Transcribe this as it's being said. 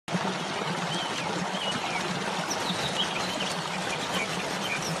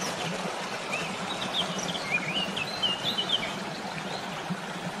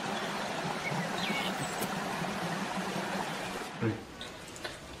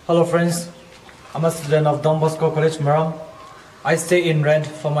Hello friends, I'm a student of Don Bosco College, Maram. I stay in rent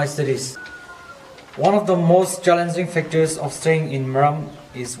for my studies. One of the most challenging factors of staying in Maram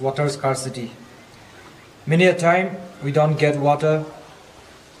is water scarcity. Many a time we don't get water,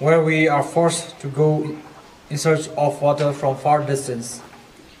 where we are forced to go in search of water from far distance.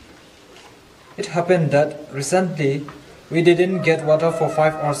 It happened that recently we didn't get water for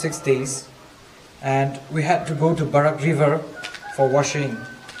 5 or 6 days, and we had to go to Barak River for washing,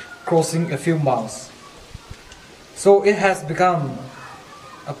 crossing a few miles. So it has become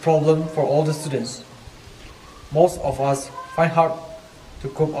a problem for all the students. Most of us find hard to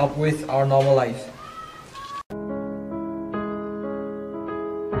cope up with our normal life.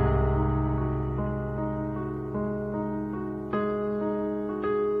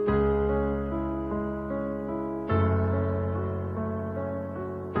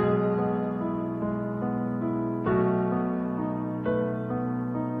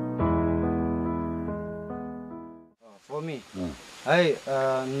 For me, I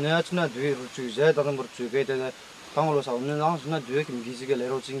not do it to that other to get a Tongo sound, not do it in physical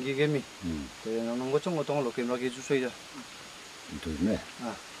erosion. Give me. Then I'm watching what Tongo came like to say that.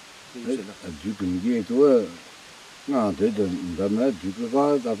 You can get to now, they don't the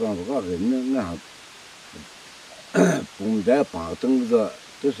duplicate that on the now. From that part, the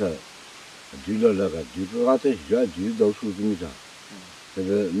dealer like a duplicate, judge you those who meet her.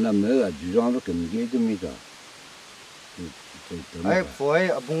 The number that you don't can get to meet her. I for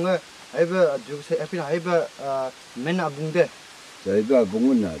a bunga, ever do say, I have men a bunga. They got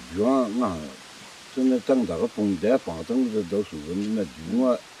Bunguna, Juan now. Soon the tongue that upon their part, those who wouldn't let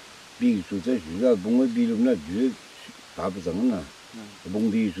you be to say, you got Bunga be not good, Papa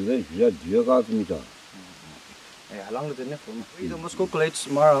Bungi to say, you got dear got meter. Along with the Nepal, Don Bosco College,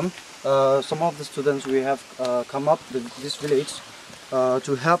 Maram, some of the students we have come up to this village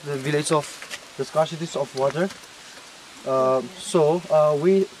to help the village of the scarcity of water.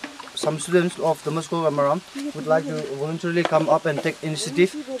 Some students of Don Bosco Maram would like to voluntarily come up and take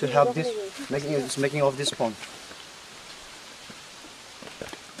initiative to help this making of this pond.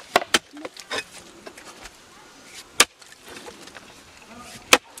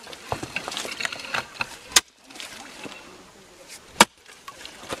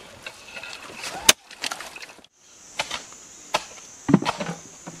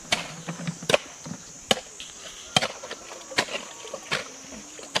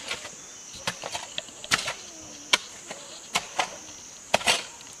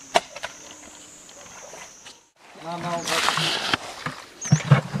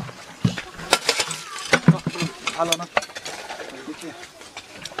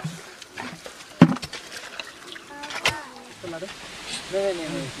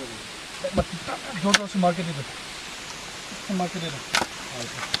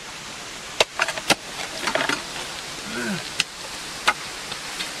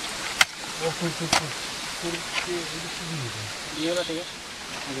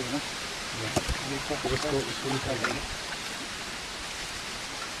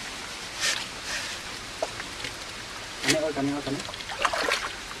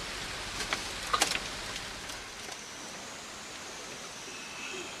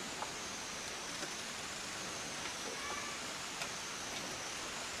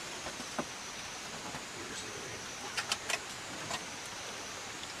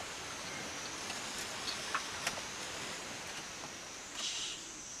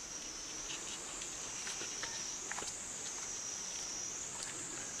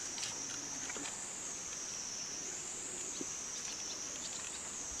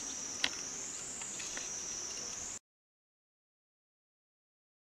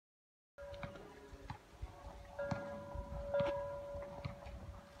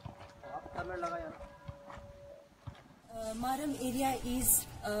 Alona. Maram area is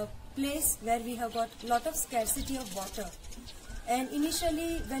a place where we have got lot of scarcity of water, and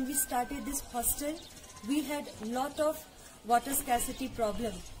initially when we started this hostel we had lot of water scarcity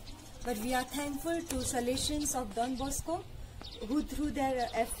problem, but we are thankful to Salesians of Don Bosco who through their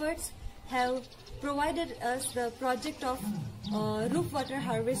efforts have provided us the project of roof water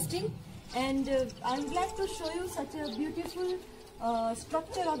harvesting, and I'm glad to show you such a beautiful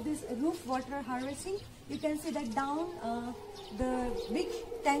structure of this roof water harvesting. You can see that down the big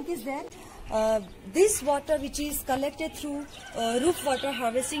tank is there. This water which is collected through roof water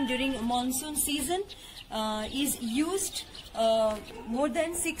harvesting during monsoon season is used more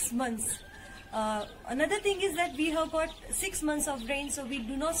than 6 months. Another thing is that we have got 6 months of rain, so we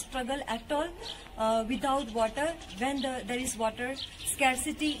do not struggle at all without water when there is water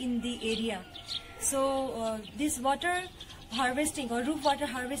scarcity in the area. So this water harvesting or roof water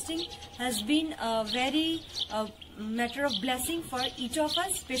harvesting has been a very matter of blessing for each of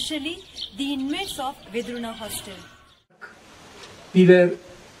us, especially the inmates of Vedruna hostel. We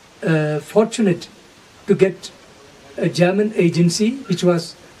were fortunate to get a German agency which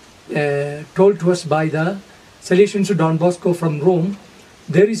was told to us by the Salesians to Don Bosco from Rome.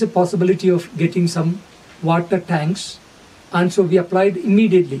 There is a possibility of getting some water tanks, and so we applied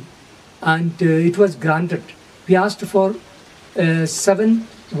immediately, and it was granted. We asked for 7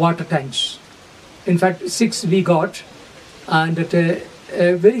 water tanks. In fact, 6 we got, and at a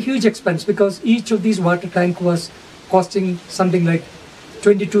very huge expense, because each of these water tank was costing something like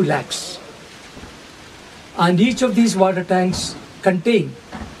 22 lakhs. And each of these water tanks contain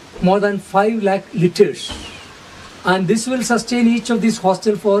more than 5 lakh liters. And this will sustain each of these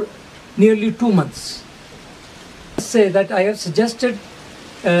hostel for nearly 2 months. Say that I have suggested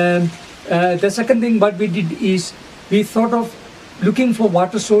the second thing what we did is we thought of looking for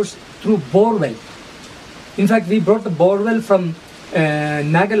water source through borewell. In fact, we brought the borewell from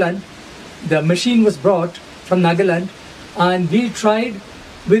Nagaland. The machine was brought from Nagaland, and we tried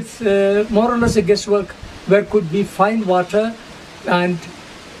with more or less a guesswork where could we find water, and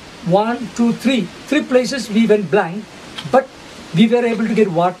 1, 2, 3 places we went blank, but we were able to get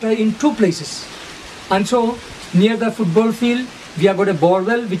water in 2 places. And so near the football field we have got a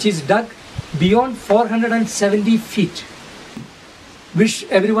borewell which is dug beyond 470 feet. Wish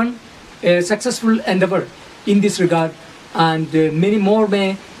everyone a successful endeavor in this regard, and many more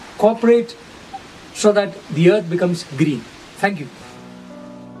may cooperate so that the earth becomes green. Thank you.